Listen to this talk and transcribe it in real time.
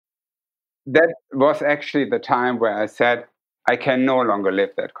that was actually the time where I said, I can no longer live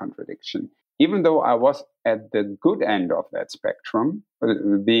that contradiction. Even though I was at the good end of that spectrum,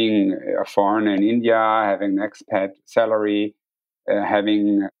 being a foreigner in India, having an expat salary,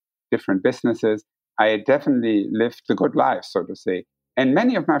 having different businesses, I definitely lived the good life, so to say. And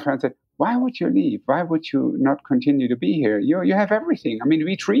many of my friends said, why would you leave? Why would you not continue to be here? You have everything. I mean,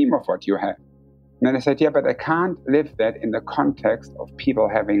 we dream of what you have. And then I said, yeah, but I can't live that in the context of people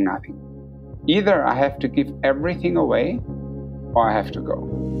having nothing. Either I have to give everything away or I have to go.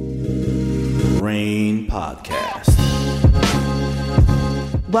 Rain Podcast.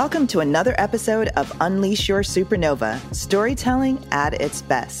 Welcome to another episode of Unleash Your Supernova, storytelling at its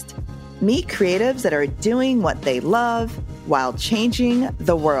best. Meet creatives that are doing what they love while changing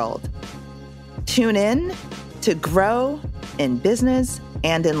the world. Tune in to grow in business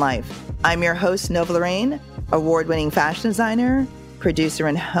and in life. I'm your host, Nova Lorraine, award-winning fashion designer, producer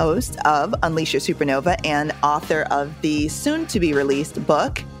and host of Unleash Your Supernova, and author of the soon-to-be-released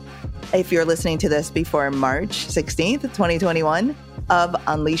book, if you're listening to this before March 16th, 2021, of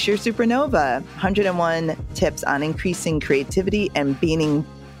Unleash Your Supernova, 101 tips on increasing creativity and beating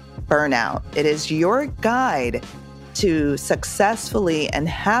burnout. It is your guide to successfully and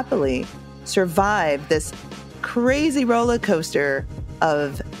happily survive this crazy roller coaster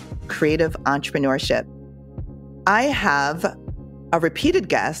of creative entrepreneurship. I have a repeated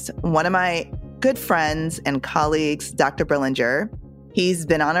guest, one of my good friends and colleagues, Dr. Brillinger. He's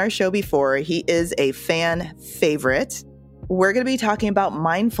been on our show before. He is a fan favorite. We're going to be talking about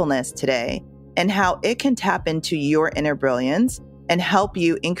mindfulness today and how it can tap into your inner brilliance and help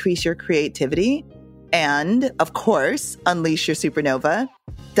you increase your creativity and, of course, unleash your supernova.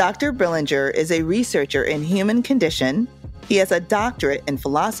 Dr. Brillinger is a researcher in human condition. He has a doctorate in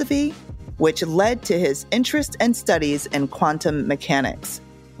philosophy, which led to his interest and studies in quantum mechanics.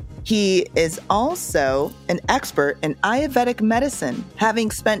 He is also an expert in Ayurvedic medicine, having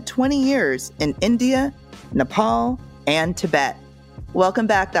spent 20 years in India, Nepal, and Tibet. Welcome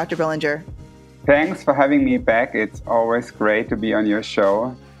back, Dr. Brillinger. Thanks for having me back. It's always great to be on your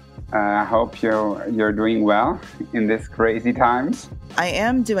show. I hope you're doing well in these crazy times. I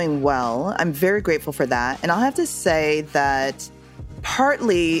am doing well. I'm very grateful for that. And I'll have to say that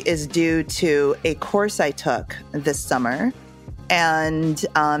partly is due to a course I took this summer. And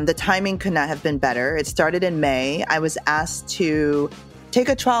the timing could not have been better. It started in May. I was asked to take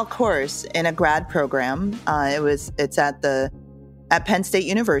a trial course in a grad program. It's at Penn State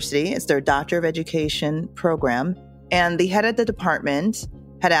University. It's their Doctor of Education program. And the head of the department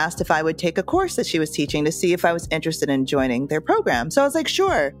had asked if I would take a course that she was teaching to see if I was interested in joining their program. So I was like,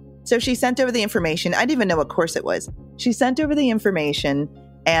 sure. So she sent over the information. I didn't even know what course it was. She sent over the information.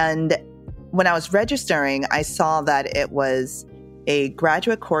 And when I was registering, I saw that it was a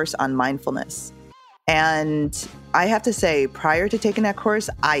graduate course on mindfulness. And I have to say, prior to taking that course,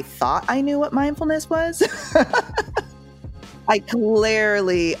 I thought I knew what mindfulness was. I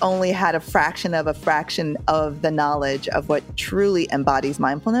clearly only had a fraction of the knowledge of what truly embodies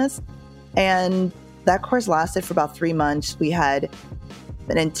mindfulness. And that course lasted for about 3 months. We had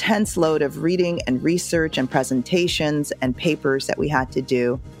an intense load of reading and research and presentations and papers that we had to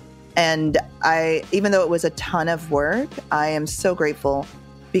do. And even though it was a ton of work, I am so grateful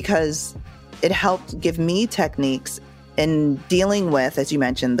because it helped give me techniques in dealing with, as you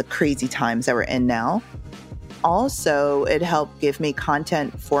mentioned, the crazy times that we're in now. Also, it helped give me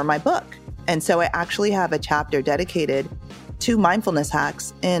content for my book. And so I actually have a chapter dedicated to mindfulness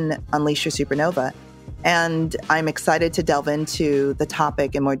hacks in Unleash Your Supernova. And I'm excited to delve into the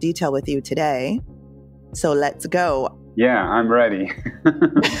topic in more detail with you today. So let's go. Yeah, I'm ready.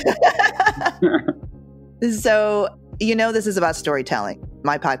 So, this is about storytelling.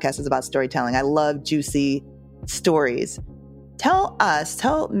 My podcast is about storytelling. I love juicy stories. Tell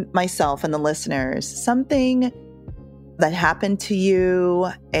myself and the listeners something that happened to you,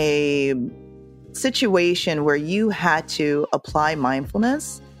 a situation where you had to apply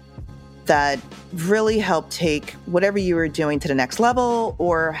mindfulness that really helped take whatever you were doing to the next level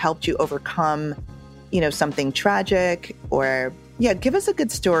or helped you overcome, something tragic give us a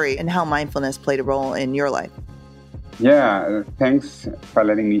good story and how mindfulness played a role in your life. Yeah, thanks for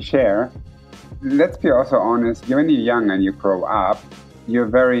letting me share. Let's be also honest, when you're young and you grow up, you're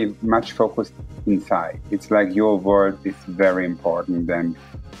very much focused inside. It's like your world is very important.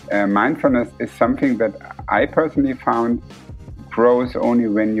 And mindfulness is something that I personally found grows only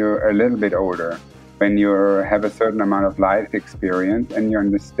when you're a little bit older, when you have a certain amount of life experience and you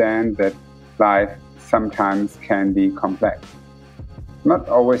understand that life sometimes can be complex. Not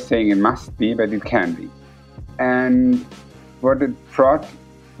always saying it must be, but it can be. And what it brought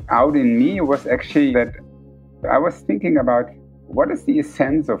out in me was actually that I was thinking about what is the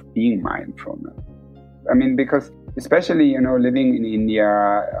essence of being mindfulness? I mean, because especially, living in India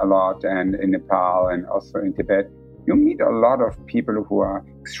a lot and in Nepal and also in Tibet, you meet a lot of people who are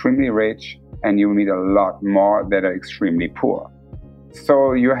extremely rich and you meet a lot more that are extremely poor.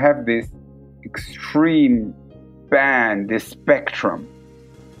 So you have this extreme band, this spectrum,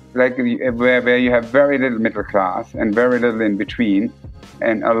 like where you have very little middle class and very little in between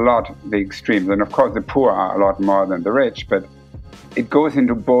and a lot the extremes. And of course, the poor are a lot more than the rich, but it goes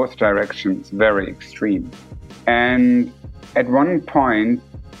into both directions, very extreme. And at one point,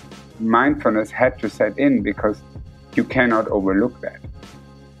 mindfulness had to set in because you cannot overlook that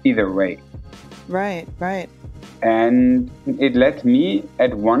either way. Right. And it led me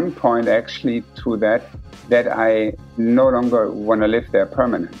at one point actually to that I no longer want to live there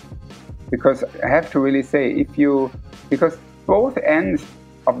permanently. Because I have to really say, because both ends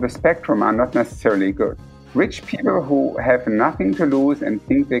of the spectrum are not necessarily good. Rich people who have nothing to lose and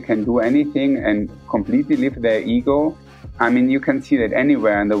think they can do anything and completely live their ego, I mean, you can see that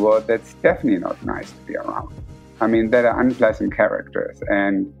anywhere in the world. That's definitely not nice to be around. I mean, that are unpleasant characters.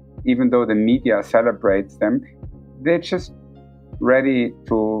 And even though the media celebrates them, they're just ready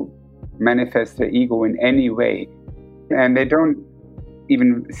to manifest their ego in any way. And they don't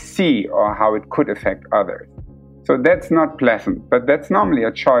even see or how it could affect others. So that's not pleasant, but that's normally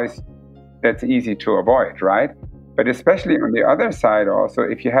a choice that's easy to avoid, right? But especially on the other side also,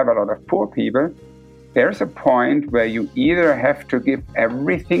 if you have a lot of poor people, there's a point where you either have to give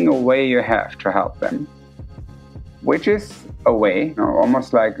everything away you have to help them, which is a way,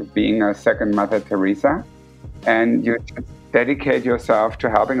 almost like being a second Mother Teresa, and you just dedicate yourself to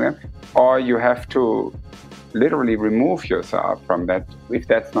helping them, or you have to literally remove yourself from that if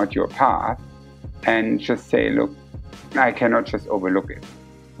that's not your path, and just say, look, I cannot just overlook it.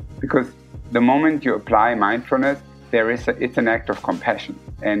 Because the moment you apply mindfulness, it's an act of compassion.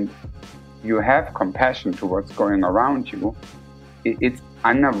 And you have compassion to what's going around you. It's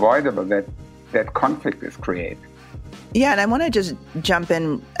unavoidable that conflict is created. Yeah, and I want to just jump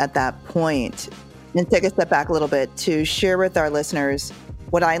in at that point and take a step back a little bit to share with our listeners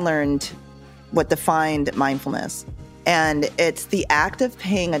what I learned, what defined mindfulness. And it's the act of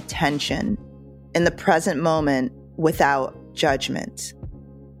paying attention in the present moment without judgment.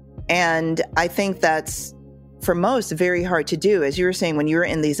 And I think that's, for most, very hard to do. As you were saying, when you were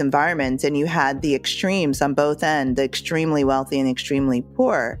in these environments and you had the extremes on both ends, the extremely wealthy and extremely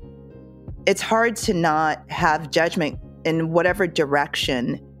poor, it's hard to not have judgment in whatever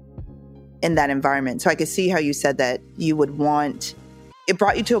direction in that environment. So I could see how you said that you would want, it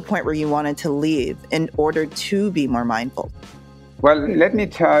brought you to a point where you wanted to leave in order to be more mindful. Well, let me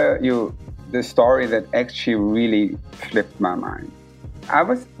tell you the story that actually really flipped my mind.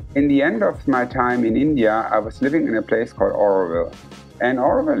 In the end of my time in India, I was living in a place called Auroville. And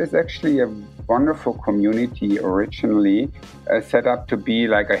Auroville is actually a wonderful community originally set up to be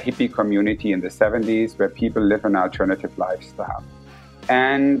like a hippie community in the 70s where people live an alternative lifestyle.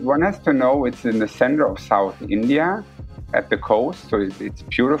 And one has to know it's in the center of South India at the coast. So it's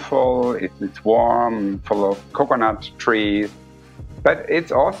beautiful, it's warm, full of coconut trees. But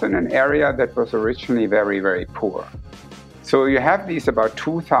it's also in an area that was originally very, very poor. So you have these about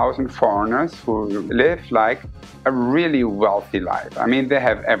 2,000 foreigners who live like a really wealthy life. I mean, they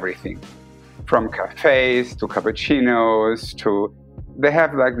have everything from cafes to cappuccinos they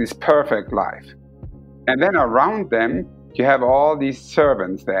have like this perfect life. And then around them, you have all these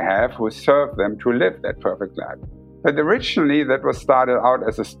servants they have who serve them to live that perfect life. But originally that was started out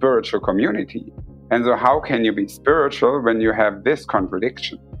as a spiritual community. And so how can you be spiritual when you have this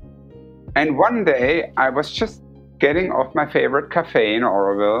contradiction? And one day I was just getting off my favorite cafe in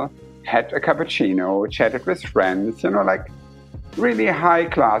Auroville, had a cappuccino, chatted with friends, like really high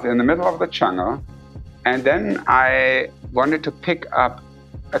class in the middle of the jungle. And then I wanted to pick up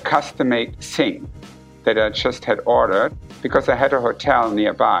a custom-made sink that I just had ordered because I had a hotel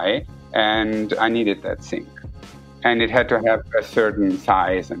nearby and I needed that sink. And it had to have a certain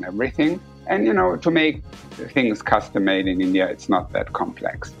size and everything. And, to make things custom-made in India, it's not that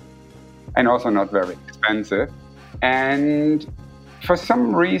complex and also not very expensive. And for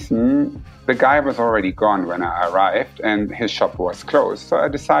some reason, the guy was already gone when I arrived and his shop was closed. So I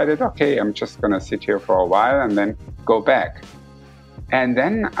decided, okay, I'm just going to sit here for a while and then go back. And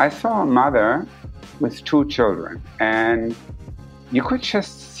then I saw a mother with 2 children, and you could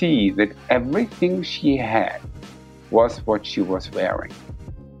just see that everything she had was what she was wearing.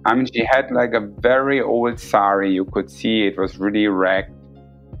 I mean, she had like a very old sari. You could see it was really ragged.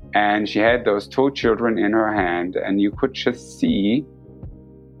 And she had those 2 children in her hand, and you could just see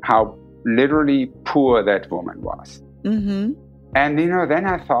how literally poor that woman was. Mm-hmm. And, then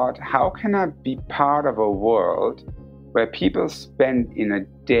I thought, how can I be part of a world where people spend in a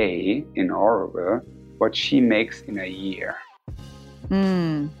day in Oroville what she makes in a year?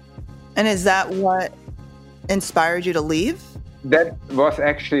 Mm. And is that what inspired you to leave? That was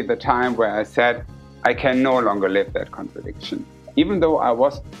actually the time where I said, I can no longer live that contradiction. Even though I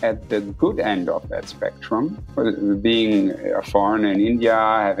was at the good end of that spectrum, being a foreigner in India,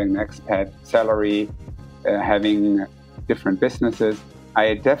 having an expat salary, having different businesses,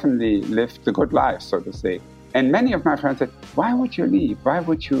 I definitely lived the good life, so to say. And many of my friends said, why would you leave? Why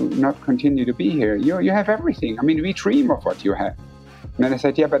would you not continue to be here? You have everything. I mean, we dream of what you have. And then I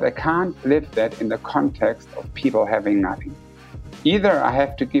said, yeah, but I can't live that in the context of people having nothing. Either I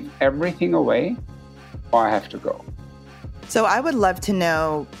have to give everything away or I have to go. So I would love to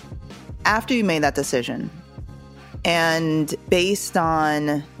know, after you made that decision, and based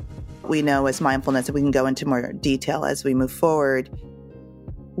on what we know as mindfulness, and we can go into more detail as we move forward,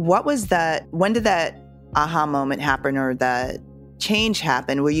 what was that, when did that aha moment happen or that change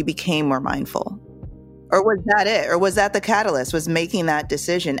happen where you became more mindful? Or was that it? Or was that the catalyst, was making that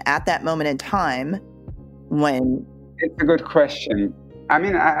decision at that moment in time when? It's a good question. I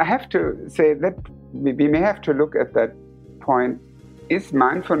mean, I have to say that we may have to look at that point. Is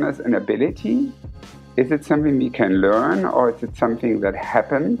mindfulness an ability? Is it something we can learn, or is it something that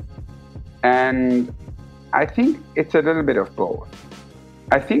happens? And I think it's a little bit of both.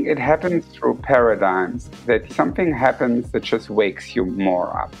 I think it happens through paradigms, that something happens that just wakes you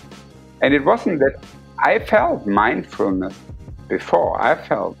more up. And it wasn't that I felt mindfulness before. I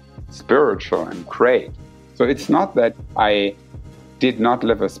felt spiritual and great. So it's not that I did not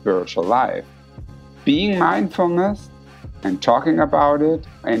live a spiritual life. Being mindfulness and talking about it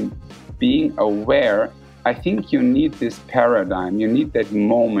and being aware, I think you need this paradigm. You need that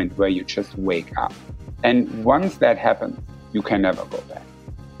moment where you just wake up. And once that happens, you can never go back.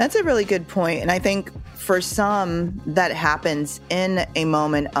 That's a really good point. And I think for some, that happens in a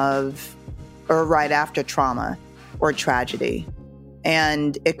moment of, or right after trauma or tragedy.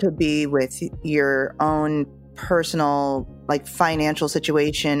 And it could be with your own personal, like financial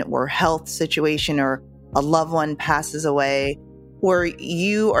situation or health situation, or a loved one passes away, or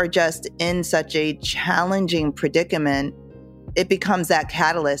you are just in such a challenging predicament, it becomes that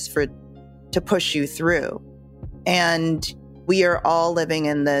catalyst to push you through. And we are all living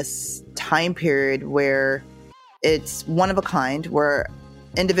in this time period where it's one of a kind, where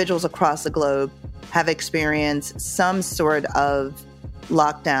individuals across the globe have experienced some sort of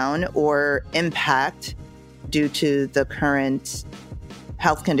lockdown or impact due to the current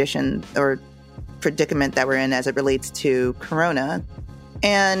health condition or predicament that we're in as it relates to corona.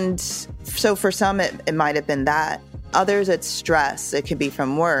 And so for some, it might have been that. Others, it's stress. It could be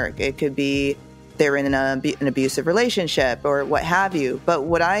from work. It could be they're in an abusive relationship or what have you. But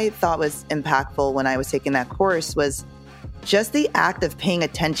what I thought was impactful when I was taking that course was just the act of paying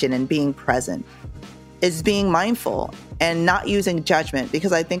attention and being present, is being mindful and not using judgment.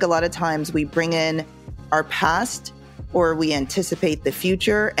 Because I think a lot of times we bring in our past or we anticipate the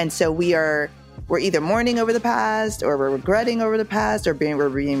future. And so we're either mourning over the past, or we're regretting over the past, or we're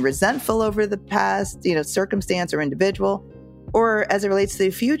being resentful over the past, circumstance or individual. Or as it relates to the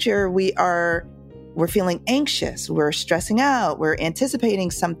future, we're feeling anxious, we're stressing out, we're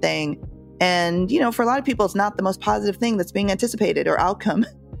anticipating something. And, for a lot of people, it's not the most positive thing that's being anticipated or outcome.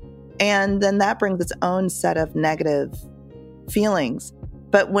 And then that brings its own set of negative feelings.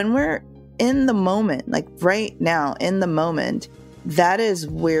 But when we're in the moment, like right now, in the moment, that is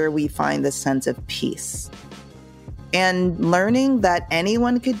where we find the sense of peace. And learning that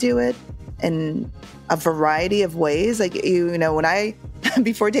anyone could do it in a variety of ways. Like, when I,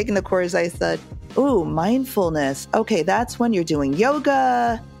 before taking the course, I said, ooh, mindfulness. Okay, that's when you're doing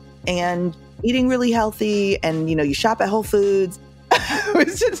yoga and eating really healthy and, you shop at Whole Foods. It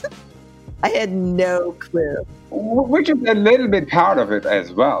was just, I had no clue. Which is a little bit part of it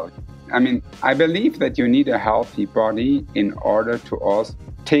as well. I mean, I believe that you need a healthy body in order to also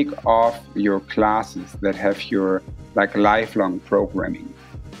take off your classes that have your lifelong programming.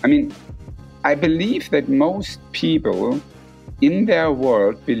 I mean, I believe that most people in their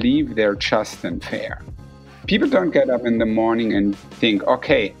world believe they're just and fair. People don't get up in the morning and think,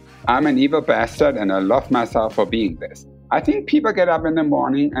 okay, I'm an evil bastard and I love myself for being this. I think people get up in the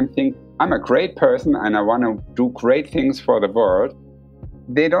morning and think, I'm a great person and I want to do great things for the world.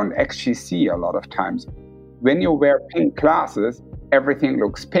 They don't actually see a lot of times. When you wear pink glasses, everything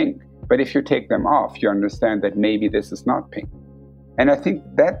looks pink. But if you take them off, you understand that maybe this is not pink. And I think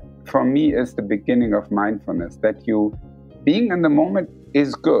that, for me, is the beginning of mindfulness, that you, being in the moment,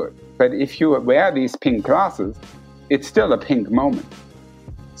 is good. But if you wear these pink glasses, it's still a pink moment.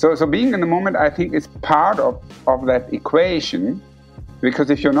 So being in the moment, I think, is part of that equation, because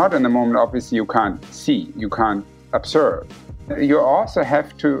if you're not in the moment, obviously you can't see, you can't observe. You also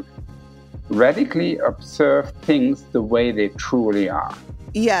have to radically observe things the way they truly are.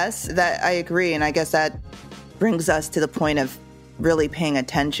 Yes, that I agree. And I guess that brings us to the point of really paying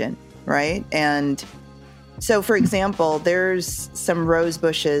attention, right? And so, for example, there's some rose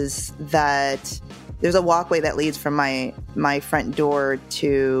bushes there's a walkway that leads from my front door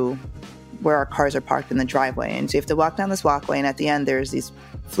to where our cars are parked in the driveway. And so you have to walk down this walkway, and at the end there's these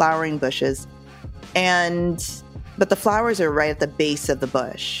flowering bushes. But the flowers are right at the base of the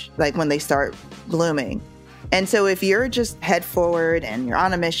bush, like when they start blooming. And so if you're just head forward and you're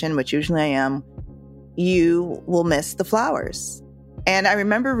on a mission, which usually I am, you will miss the flowers. And I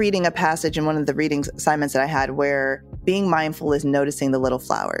remember reading a passage in one of the reading assignments that I had where being mindful is noticing the little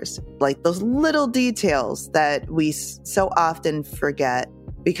flowers, like those little details that we so often forget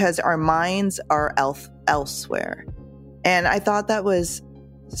because our minds are elsewhere. And I thought that was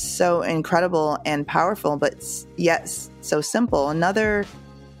so incredible and powerful, but yet so simple. Another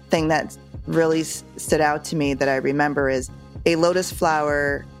thing that really stood out to me that I remember is a lotus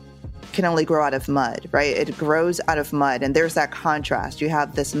flower can only grow out of mud, right? It grows out of mud. And there's that contrast. You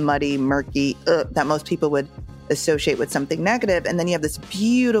have this muddy, murky that most people would associate with something negative. And then you have this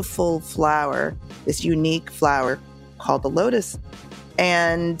beautiful flower, this unique flower called the lotus.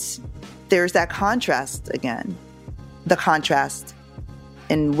 And there's that contrast again, the contrast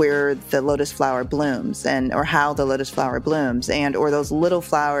in where the lotus flower blooms or how the lotus flower blooms or those little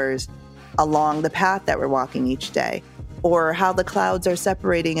flowers along the path that we're walking each day, or how the clouds are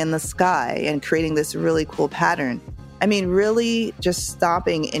separating in the sky and creating this really cool pattern. I mean, really just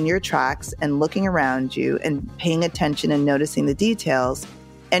stopping in your tracks and looking around you and paying attention and noticing the details.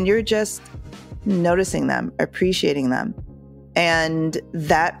 And you're just noticing them, appreciating them. And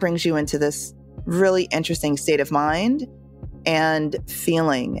that brings you into this really interesting state of mind and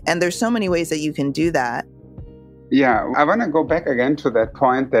feeling. And there's so many ways that you can do that. Yeah, I want to go back again to that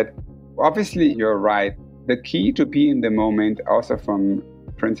point that obviously you're right. The key to be in the moment, also from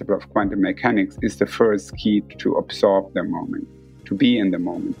principle of quantum mechanics, is the first key to absorb the moment, to be in the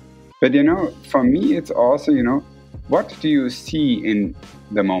moment. But, for me, it's also, what do you see in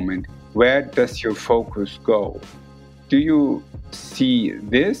the moment? Where does your focus go? Do you see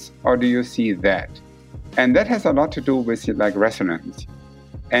this or do you see that? And that has a lot to do with resonance.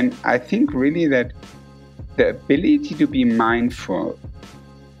 And I think really that the ability to be mindful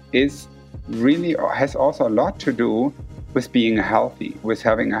has also a lot to do with being healthy, with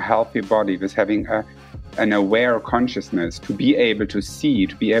having a healthy body, with having an aware consciousness, to be able to see,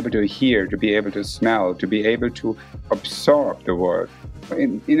 to be able to hear, to be able to smell, to be able to absorb the world.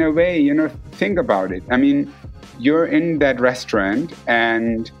 In a way, think about it. I mean, you're in that restaurant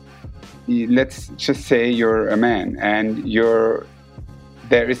and let's just say you're a man and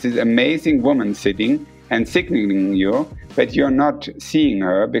there is this amazing woman sitting and signaling you, but you're not seeing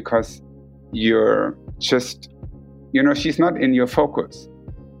her because you're just, she's not in your focus.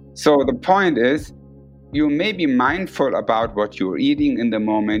 So the point is, you may be mindful about what you're eating in the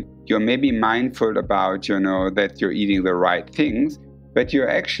moment. You may be mindful about, that you're eating the right things, but you're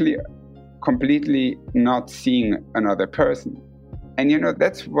actually completely not seeing another person. And,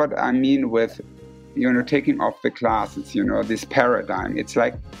 that's what I mean with, taking off the glasses, this paradigm. It's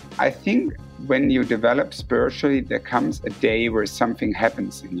like, I think when you develop spiritually, there comes a day where something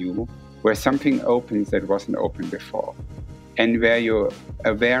happens in you, where something opens that wasn't open before, and where your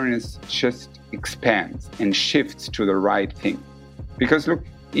awareness just expands and shifts to the right thing. Because look,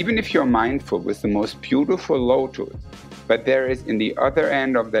 even if you're mindful with the most beautiful lotus, but there is in the other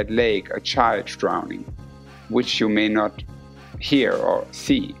end of that lake a child drowning, which you may not hear or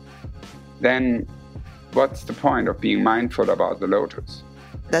see, then what's the point of being mindful about the lotus?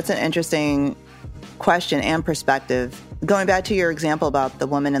 That's an interesting question and perspective. Going back to your example about the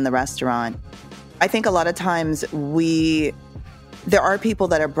woman in the restaurant, I think a lot of times there are people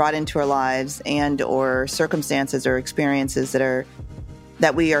that are brought into our lives and or circumstances or experiences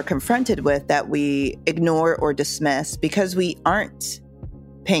that we are confronted with that we ignore or dismiss because we aren't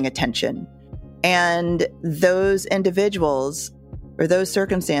paying attention. And those individuals or those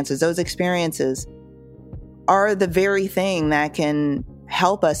circumstances, those experiences are the very thing that can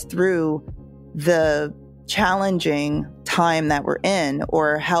help us through the challenging time that we're in,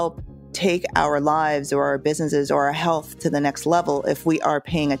 or help take our lives or our businesses or our health to the next level if we are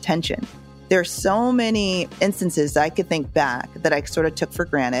paying attention. There are so many instances that I could think back that I sort of took for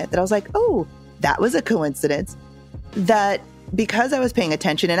granted that I was like, oh, that was a coincidence, that because I was paying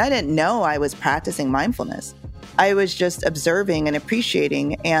attention and I didn't know I was practicing mindfulness, I was just observing and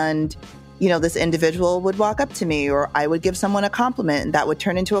appreciating. And, this individual would walk up to me, or I would give someone a compliment, and that would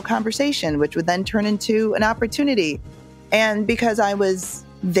turn into a conversation, which would then turn into an opportunity. And because I was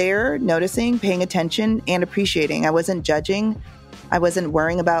there noticing, paying attention, and appreciating, I wasn't judging. I wasn't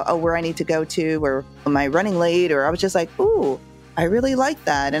worrying about, where I need to go to, or am I running late? Or I was just like, ooh, I really like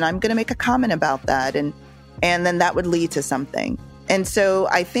that. And I'm going to make a comment about that. And then that would lead to something. And so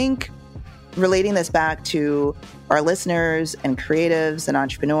I think relating this back to our listeners and creatives and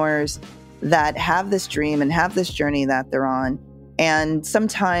entrepreneurs that have this dream and have this journey that they're on. And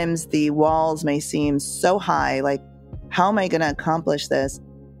sometimes the walls may seem so high, like, how am I going to accomplish this?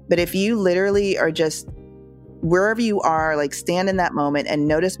 But if you literally are just wherever you are, like stand in that moment and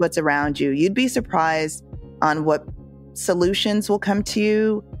notice what's around you, you'd be surprised on what solutions will come to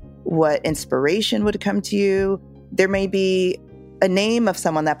you, what inspiration would come to you. There may be a name of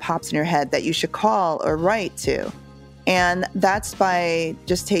someone that pops in your head that you should call or write to. And that's by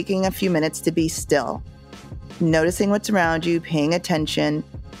just taking a few minutes to be still, noticing what's around you, paying attention,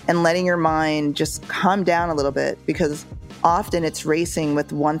 and letting your mind just calm down a little bit, because often it's racing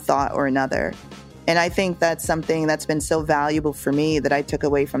with one thought or another. And I think that's something that's been so valuable for me that I took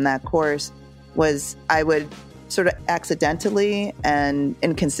away from that course was I would sort of accidentally and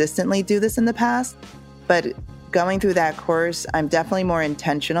inconsistently do this in the past. But going through that course, I'm definitely more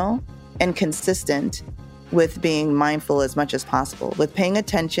intentional and consistent with being mindful as much as possible, with paying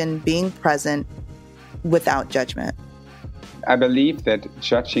attention, being present without judgment. I believe that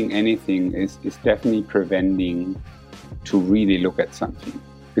judging anything is definitely preventing to really look at something.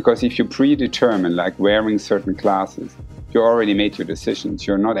 Because if you predetermine, like wearing certain glasses, you already made your decisions.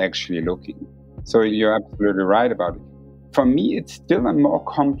 You're not actually looking. So you're absolutely right about it. For me, it's still a more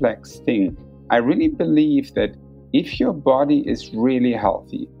complex thing. I really believe that if your body is really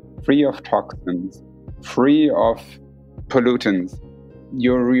healthy, free of toxins, free of pollutants,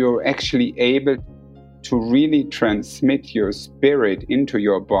 you're actually able to really transmit your spirit into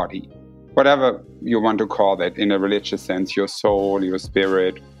your body. Whatever you want to call that in a religious sense, your soul, your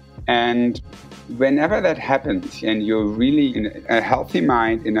spirit. And whenever that happens and you're really in a healthy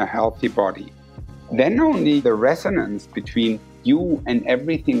mind, in a healthy body, then only the resonance between you and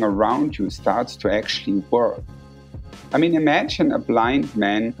everything around you starts to actually work. I mean, imagine a blind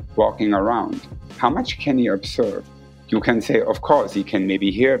man walking around. How much can he observe? You can say, of course, he can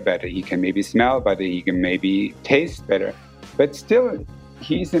maybe hear better, he can maybe smell better, he can maybe taste better, but still,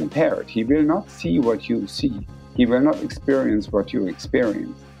 he's impaired. He will not see what you see. He will not experience what you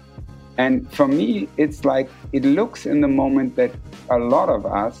experience. And for me, it's like it looks in the moment that a lot of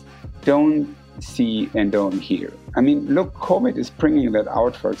us don't see and don't hear. I mean, look, COVID is bringing that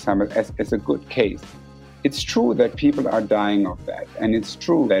out, for example, as a good case. It's true that people are dying of that, and it's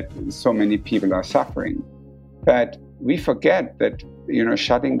true that so many people are suffering. But we forget that,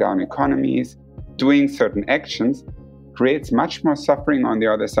 shutting down economies, doing certain actions creates much more suffering on the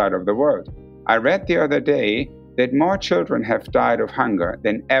other side of the world. I read the other day that more children have died of hunger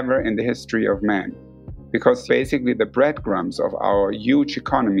than ever in the history of man, because basically the breadcrumbs of our huge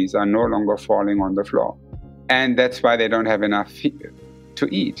economies are no longer falling on the floor. And that's why they don't have enough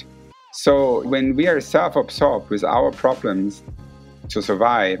to eat. So when we are self-absorbed with our problems to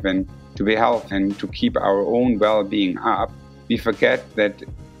survive and to be healthy and to keep our own well-being up, we forget that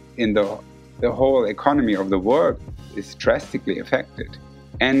in the whole economy of the world is drastically affected.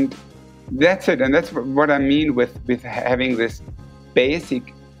 And that's it. And that's what I mean with having this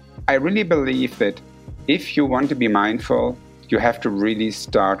basic. I really believe that if you want to be mindful, you have to really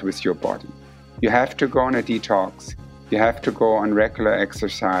start with your body. You have to go on a detox. You have to go on regular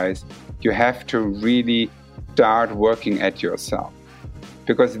exercise. You have to really start working at yourself.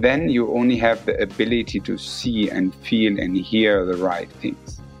 Because then you only have the ability to see and feel and hear the right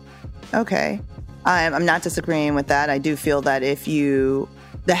things. Okay. I'm not disagreeing with that. I do feel that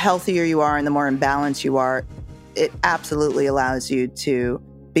the healthier you are and the more in balance you are, it absolutely allows you to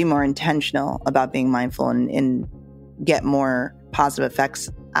be more intentional about being mindful and get more positive effects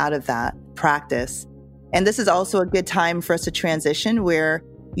out of that practice. And this is also a good time for us to transition where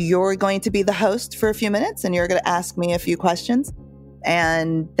you're going to be the host for a few minutes and you're going to ask me a few questions.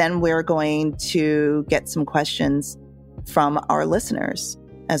 And then we're going to get some questions from our listeners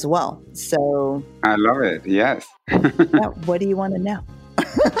as well. So I love it. Yes. What do you want to know?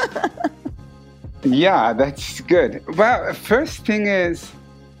 Yeah, that's good. Well, first thing is,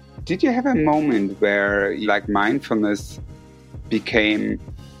 did you have a moment where mindfulness became,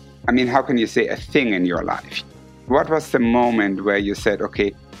 how can you say, a thing in your life? What was the moment where you said,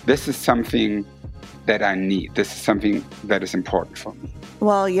 okay, this is something that I need? This is something that is important for me.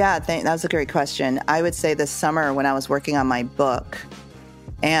 Well, yeah, that was a great question. I would say this summer when I was working on my book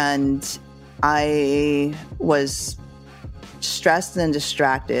and I was stressed and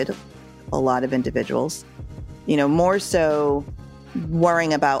distracted, a lot of individuals, more so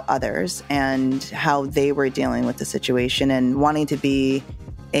worrying about others and how they were dealing with the situation and wanting to be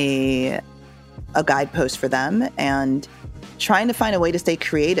a guidepost for them and trying to find a way to stay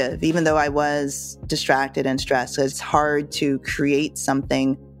creative, even though I was distracted and stressed. It's hard to create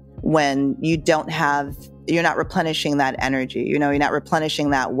something when you're not replenishing that energy, you're not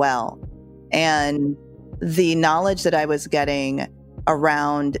replenishing that well. And the knowledge that I was getting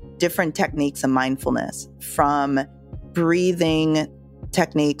around different techniques of mindfulness, from breathing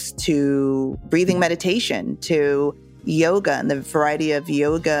techniques to breathing meditation to yoga and the variety of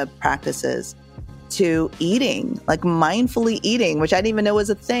yoga practices to eating, like mindfully eating, which I didn't even know was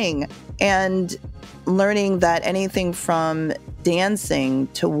a thing, and learning that anything from dancing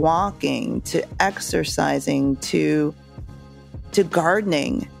to walking to exercising to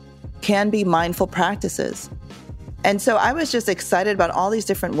gardening can be mindful practices. And so I was just excited about all these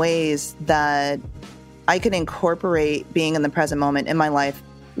different ways that I could incorporate being in the present moment in my life,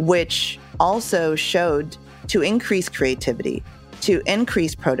 which also showed to increase creativity, to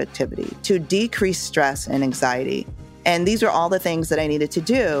increase productivity, to decrease stress and anxiety. And these were all the things that I needed to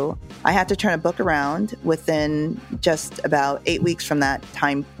do. I had to turn a book around within just about 8 weeks from that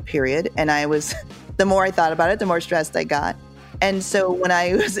time period. And the more I thought about it, the more stressed I got. And so when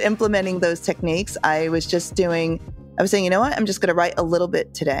I was implementing those techniques, I was saying, you know what? I'm just going to write a little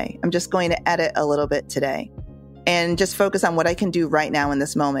bit today. I'm just going to edit a little bit today and just focus on what I can do right now in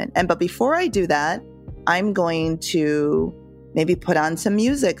this moment. But before I do that, I'm going to maybe put on some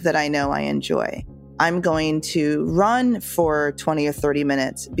music that I know I enjoy. I'm going to run for 20 or 30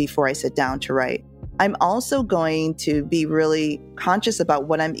 minutes before I sit down to write. I'm also going to be really conscious about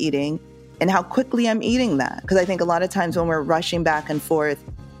what I'm eating and how quickly I'm eating that. Because I think a lot of times when we're rushing back and forth,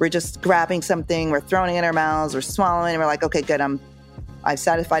 we're just grabbing something, we're throwing it in our mouths, we're swallowing, and we're like, okay, good, I've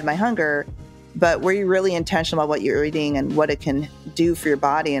satisfied my hunger. But were you really intentional about what you're eating and what it can do for your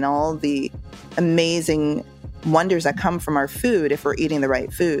body and all the amazing wonders that come from our food if we're eating the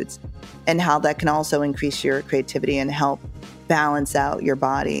right foods, and how that can also increase your creativity and help balance out your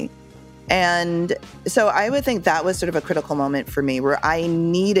body. And so I would think that was sort of a critical moment for me where I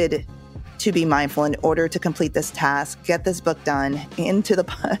needed to be mindful in order to complete this task, get this book done, hand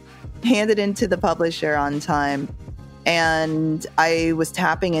it into the publisher on time. And I was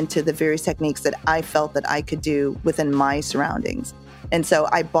tapping into the various techniques that I felt that I could do within my surroundings. And so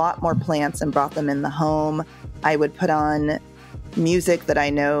I bought more plants and brought them in the home. I would put on music that I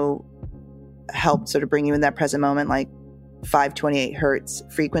know helped sort of bring you in that present moment, like 528 hertz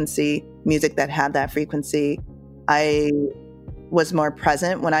frequency, music that had that frequency. I was more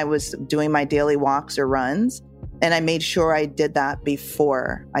present when I was doing my daily walks or runs. And I made sure I did that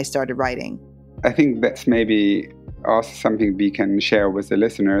before I started writing. I think that's maybe also something we can share with the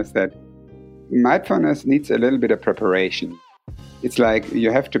listeners, that mindfulness needs a little bit of preparation. It's like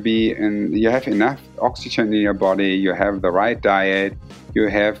you have enough oxygen in your body, you have the right diet, you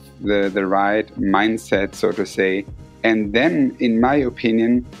have the right mindset, so to say. And then, in my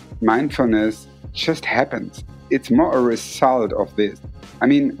opinion, mindfulness just happens. It's more a result of this. I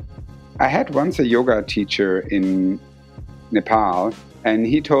mean, I had once a yoga teacher in Nepal, and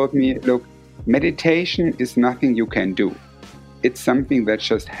he told me, look, meditation is nothing you can do. It's something that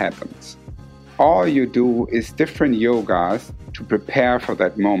just happens. All you do is different yogas to prepare for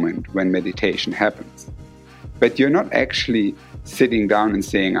that moment when meditation happens. But you're not actually sitting down and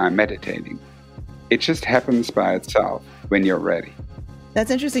saying, I'm meditating. It just happens by itself when you're ready.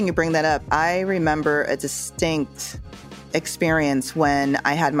 That's interesting you bring that up. I remember a distinct experience when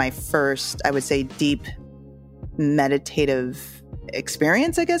I had my first, I would say, deep meditative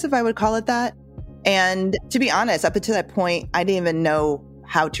experience, I guess, if I would call it that. And to be honest, up until that point, I didn't even know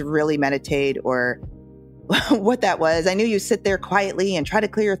how to really meditate or what that was. I knew you sit there quietly and try to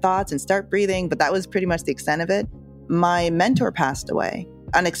clear your thoughts and start breathing, but that was pretty much the extent of it. My mentor passed away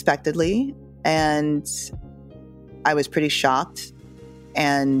unexpectedly, and I was pretty shocked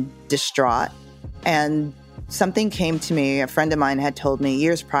and distraught. And something came to me. A friend of mine had told me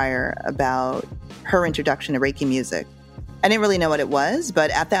years prior about her introduction to Reiki music. I didn't really know what it was, but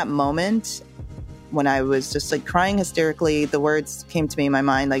at that moment, when I was just like crying hysterically, the words came to me in my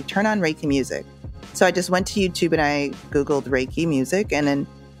mind, like, turn on Reiki music. So I just went to YouTube and I Googled Reiki music, and then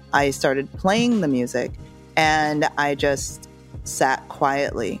I started playing the music, and I just sat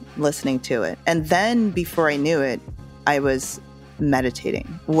quietly listening to it. And then before I knew it, I was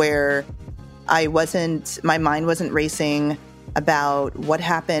meditating, where my mind wasn't racing about what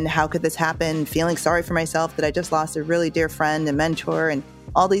happened, how could this happen, feeling sorry for myself that I just lost a really dear friend and mentor and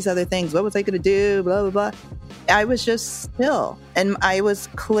all these other things. What was I going to do? Blah, blah, blah. I was just still and I was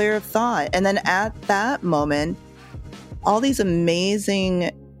clear of thought. And then at that moment, all these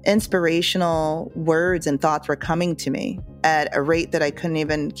amazing inspirational words and thoughts were coming to me at a rate that I couldn't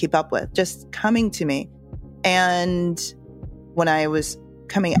even keep up with, just coming to me. And when I was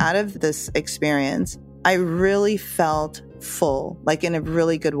coming out of this experience, I really felt full, like in a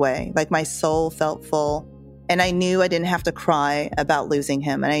really good way. Like my soul felt full. And I knew I didn't have to cry about losing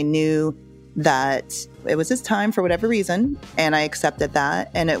him. And I knew that it was his time for whatever reason. And I accepted that.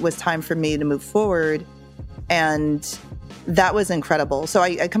 And it was time for me to move forward. And that was incredible. So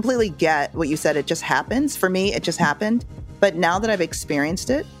I completely get what you said. It just happens. For me, it just happened. But now that I've experienced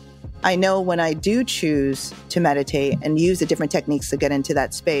it, I know when I do choose to meditate and use the different techniques to get into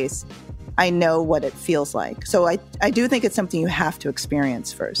that space, I know what it feels like. So I do think it's something you have to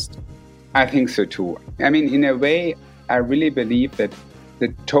experience first. I think so too. I mean, in a way, I really believe that the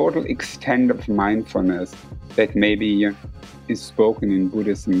total extent of mindfulness that maybe is spoken in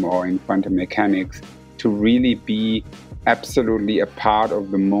Buddhism or in quantum mechanics to really be absolutely a part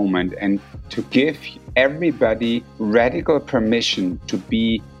of the moment and to give everybody radical permission to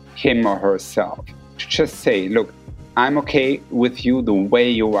be him or herself. To just say, look, I'm okay with you the way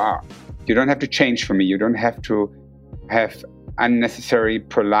you are. You don't have to change for me. You don't have to have unnecessary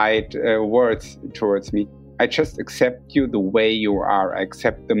polite words towards me. I just accept you the way you are. I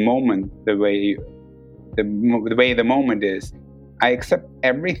accept the moment the way the moment is. I accept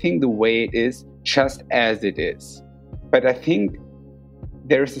everything the way it is, just as it is. But I think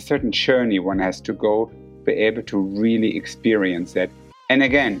there is a certain journey one has to go to be able to really experience that. And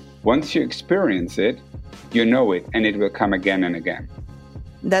again, once you experience it, you know it, and it will come again and again.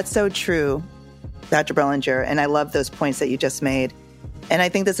 That's so true, Dr. Bollinger. And I love those points that you just made. And I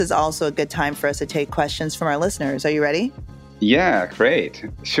think this is also a good time for us to take questions from our listeners. Are you ready? Yeah, great.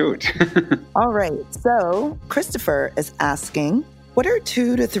 Shoot. All right. So Christopher is asking, what are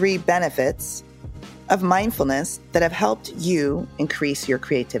 2 to 3 benefits of mindfulness that have helped you increase your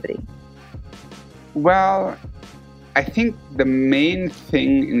creativity? Well, I think the main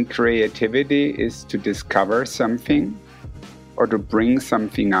thing in creativity is to discover something or to bring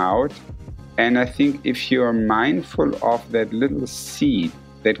something out. And I think if you're mindful of that little seed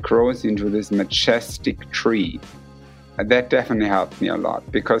that grows into this majestic tree, that definitely helped me a lot,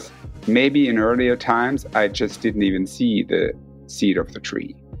 because maybe in earlier times, I just didn't even see the seed of the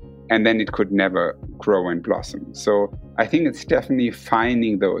tree. And then it could never grow and blossom. So I think it's definitely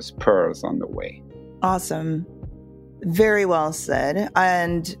finding those pearls on the way. Awesome. Very well said.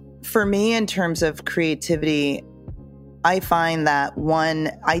 And for me, in terms of creativity, I find that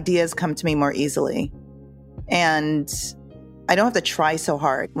ideas come to me more easily. And I don't have to try so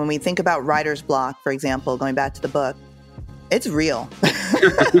hard. When we think about writer's block, for example, going back to the book, it's real.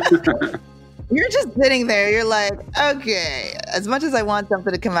 You're just sitting there. You're like, okay, as much as I want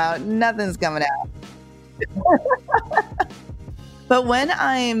something to come out, nothing's coming out. But when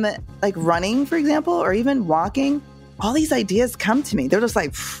I'm like running, for example, or even walking, all these ideas come to me. They're just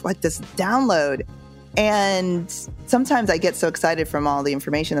like this download. And sometimes I get so excited from all the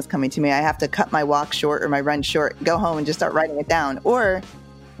information that's coming to me, I have to cut my walk short or my run short, go home and just start writing it down. Or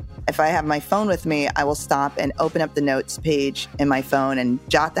if I have my phone with me, I will stop and open up the notes page in my phone and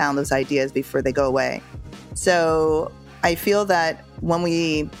jot down those ideas before they go away. So I feel that when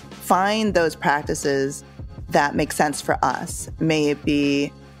we find those practices that make sense for us, may it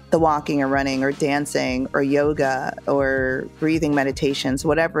be the walking or running or dancing or yoga or breathing meditations,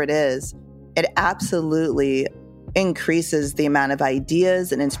 whatever it is, it absolutely increases the amount of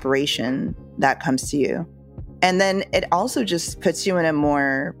ideas and inspiration that comes to you. And then it also just puts you in a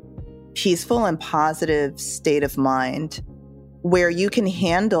more peaceful and positive state of mind where you can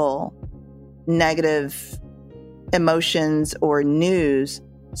handle negative emotions or news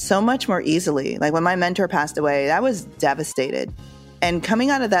so much more easily. Like when my mentor passed away, I was devastated. And coming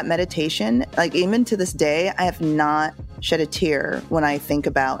out of that meditation, like even to this day, I have not shed a tear when I think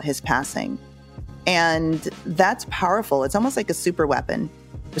about his passing. And that's powerful. It's almost like a super weapon.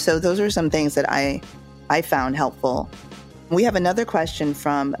 So those are some things that I found helpful. We have another question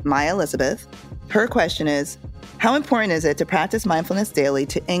from Maya Elizabeth. Her question is, how important is it to practice mindfulness daily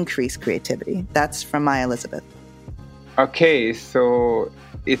to increase creativity? That's from Maya Elizabeth. Okay, so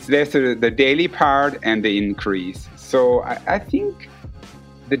there's the daily part and the increase. So I think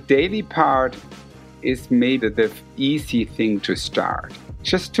the daily part is maybe the easy thing to start.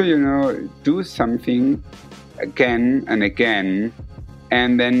 Just to, do something again and again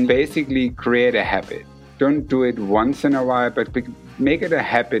and then basically create a habit. Don't do it once in a while, but make it a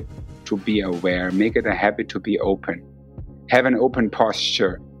habit to be aware, make it a habit to be open. Have an open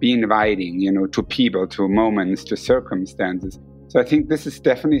posture, be inviting, to people, to moments, to circumstances. So I think this is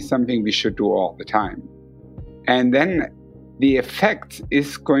definitely something we should do all the time. And then the effect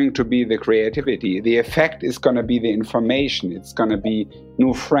is going to be the creativity. The effect is going to be the information. It's going to be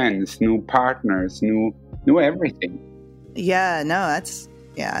new friends, new partners, new everything. Yeah, no,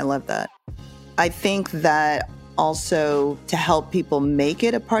 I love that. I think that also to help people make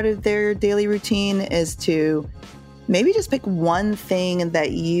it a part of their daily routine is to maybe just pick one thing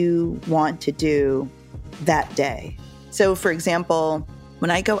that you want to do that day. So, for example,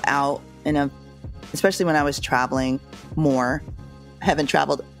 when I go out, especially when I was traveling more, I haven't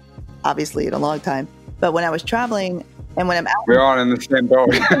traveled, obviously, in a long time, but when I was traveling and when I'm out... We're all in the same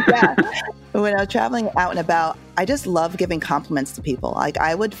boat. Yeah. When I was traveling out and about, I just love giving compliments to people. Like,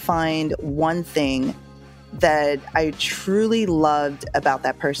 I would find one thing that I truly loved about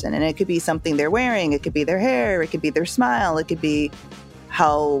that person. And it could be something they're wearing. It could be their hair. It could be their smile. It could be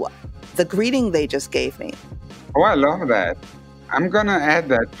how the greeting they just gave me. Oh, I love that. I'm going to add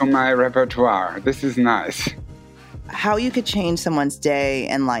that to my repertoire. This is nice. How you could change someone's day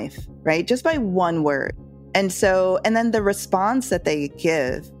and life, right? Just by one word. And then the response that they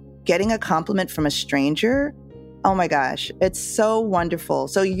give, getting a compliment from a stranger, oh my gosh, it's so wonderful.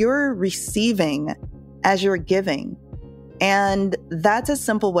 So you're receiving as you're giving. And that's a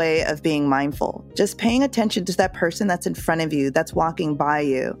simple way of being mindful. Just paying attention to that person that's in front of you, that's walking by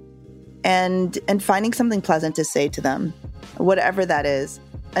you, and finding something pleasant to say to them, whatever that is.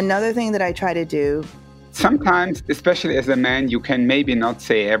 Another thing that I try to do. Sometimes, especially as a man, you can maybe not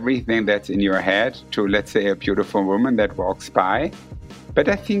say everything that's in your head to, let's say, a beautiful woman that walks by. But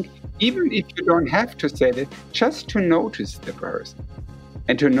I think even if you don't have to say that, just to notice the person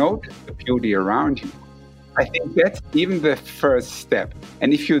and to notice the beauty around you, I think that's even the first step.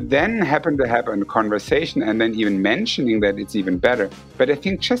 And if you then happen to have a conversation and then even mentioning that, it's even better. But I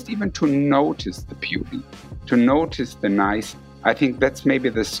think just even to notice the beauty, to notice the nice, I think that's maybe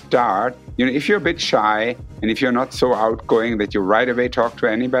the start. If you're a bit shy and if you're not so outgoing that you right away talk to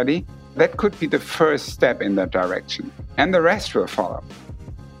anybody, that could be the first step in that direction. And the rest will follow.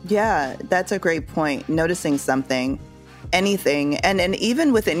 Yeah, that's a great point. Noticing something. Anything, and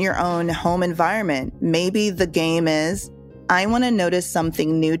even within your own home environment. Maybe the game is, I want to notice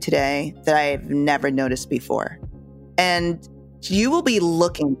something new today that I've never noticed before. And you will be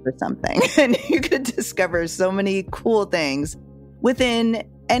looking for something, and you could discover so many cool things within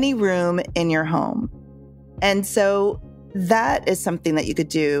any room in your home. And so that is something that you could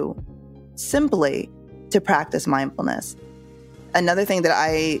do simply to practice mindfulness. Another thing that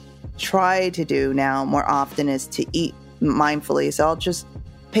I try to do now more often is to eat mindfully. So I'll just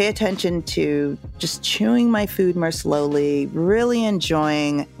pay attention to just chewing my food more slowly, really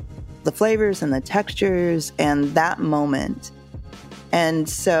enjoying the flavors and the textures and that moment. And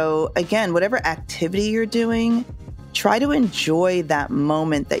so again, whatever activity you're doing, try to enjoy that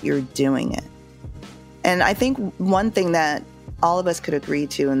moment that you're doing it. And I think one thing that all of us could agree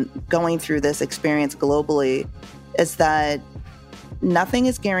to in going through this experience globally is that nothing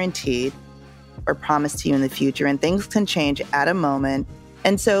is guaranteed or promised to you in the future, and things can change at a moment.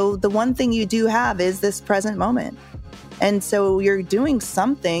 And so the one thing you do have is this present moment. And so you're doing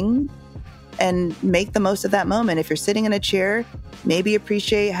something, and make the most of that moment. If you're sitting in a chair, maybe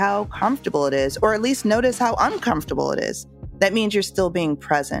appreciate how comfortable it is, or at least notice how uncomfortable it is. That means you're still being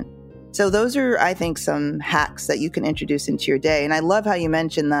present. So those are, I think, some hacks that you can introduce into your day. And I love how you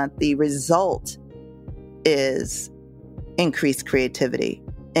mentioned that the result is increased creativity,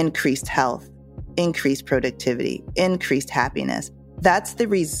 increased health, increased productivity, increased happiness. That's the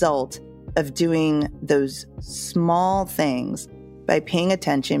result of doing those small things by paying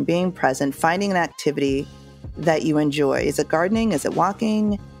attention, being present, finding an activity that you enjoy. Is it gardening? Is it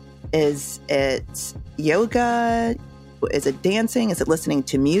walking? Is it yoga? Is it dancing? Is it listening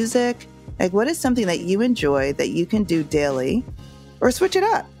to music? Like, what is something that you enjoy that you can do daily, or switch it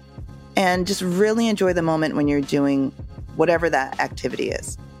up and just really enjoy the moment when you're doing whatever that activity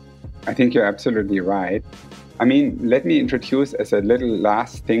is? I think you're absolutely right. I mean, let me introduce as a little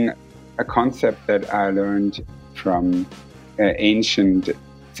last thing a concept that I learned from ancient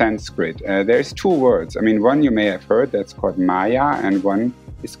Sanskrit. There's two words. I mean, one you may have heard, that's called Maya, and one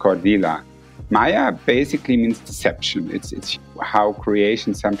is called Lila. Maya basically means deception. It's how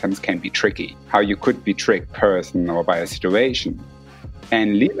creation sometimes can be tricky, how you could be tricked person or by a situation.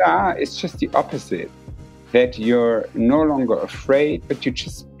 And Lila is just the opposite. That you're no longer afraid, but you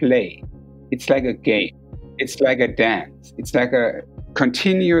just play. It's like a game. It's like a dance. It's like a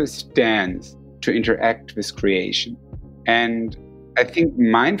continuous dance to interact with creation. And I think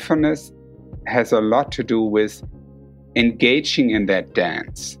mindfulness has a lot to do with engaging in that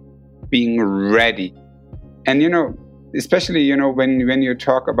dance, being ready. And, especially, when you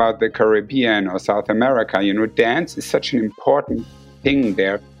talk about the Caribbean or South America, dance is such an important thing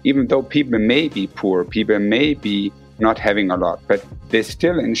there, even though people may be poor, people may be not having a lot, but they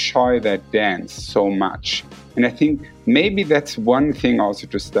still enjoy that dance so much. And I think maybe that's one thing also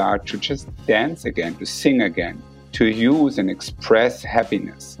to start, to just dance again, to sing again, to use and express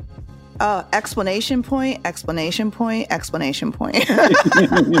happiness. Oh, exclamation point, exclamation point, exclamation point.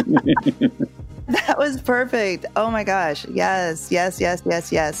 That was perfect. Oh my gosh. Yes.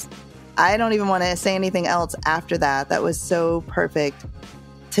 I don't even want to say anything else after that. That was so perfect.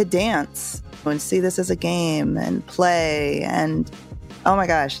 To dance and see this as a game and play. And oh my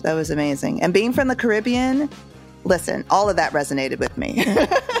gosh, that was amazing. And being from the Caribbean, listen, all of that resonated with me.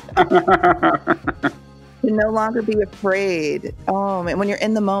 To no longer be afraid. Oh man, when you're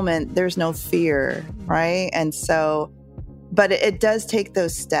in the moment, there's no fear, right? And so, but it does take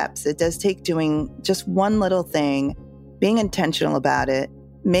those steps. It does take doing just one little thing, being intentional about it,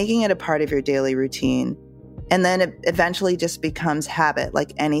 making it a part of your daily routine. And then it eventually just becomes habit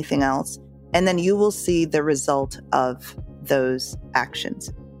like anything else. And then you will see the result of those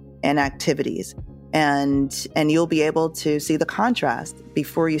actions and activities. And you'll be able to see the contrast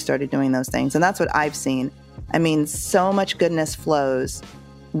before you started doing those things. And that's what I've seen. I mean, so much goodness flows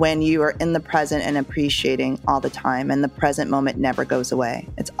when you are in the present and appreciating all the time. And the present moment never goes away.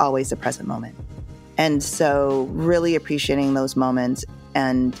 It's always the present moment. And so really appreciating those moments,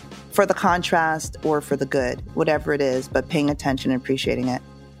 and for the contrast or for the good, whatever it is, but paying attention and appreciating it.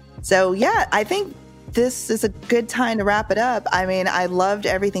 So yeah, I think this is a good time to wrap it up. I mean, I loved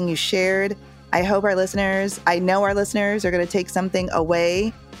everything you shared. I know our listeners are going to take something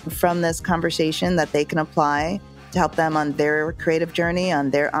away from this conversation that they can apply to help them on their creative journey,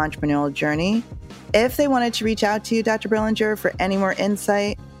 on their entrepreneurial journey. If they wanted to reach out to you, Dr. Brillinger, for any more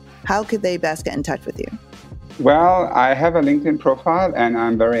insight, how could they best get in touch with you? Well, I have a LinkedIn profile and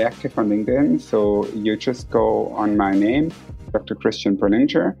I'm very active on LinkedIn. So you just go on my name, Dr. Christian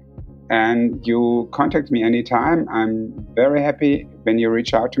Brillinger, and you contact me anytime. I'm very happy when you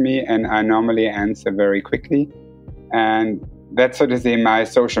reach out to me, and I normally answer very quickly. And that's, so to say, my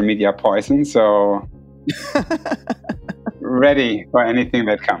social media poison. So ready for anything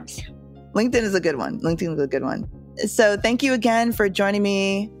that comes. LinkedIn is a good one. So thank you again for joining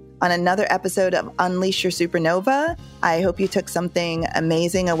me on another episode of Unleash Your Supernova. I hope you took something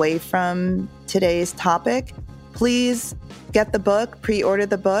amazing away from today's topic. Please get the book, pre-order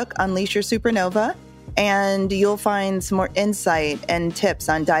the book, Unleash Your Supernova, and you'll find some more insight and tips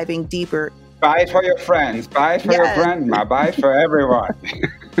on diving deeper. Buy it for your friends, buy it for your grandma, buy it for everyone.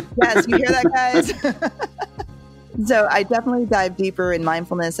 Yes, you hear that, guys? So I definitely dive deeper in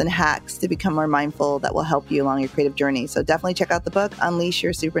mindfulness and hacks to become more mindful that will help you along your creative journey. So definitely check out the book, Unleash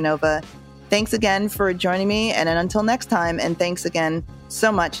Your Supernova. Thanks again for joining me. And until next time, and thanks again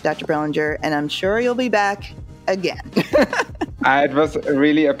so much, Dr. Brillinger. And I'm sure you'll be back again. It was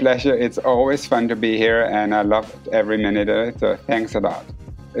really a pleasure. It's always fun to be here, and I loved every minute of it. So thanks a lot.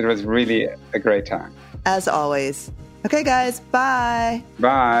 It was really a great time. As always. Okay, guys. Bye.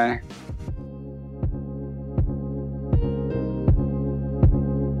 Bye.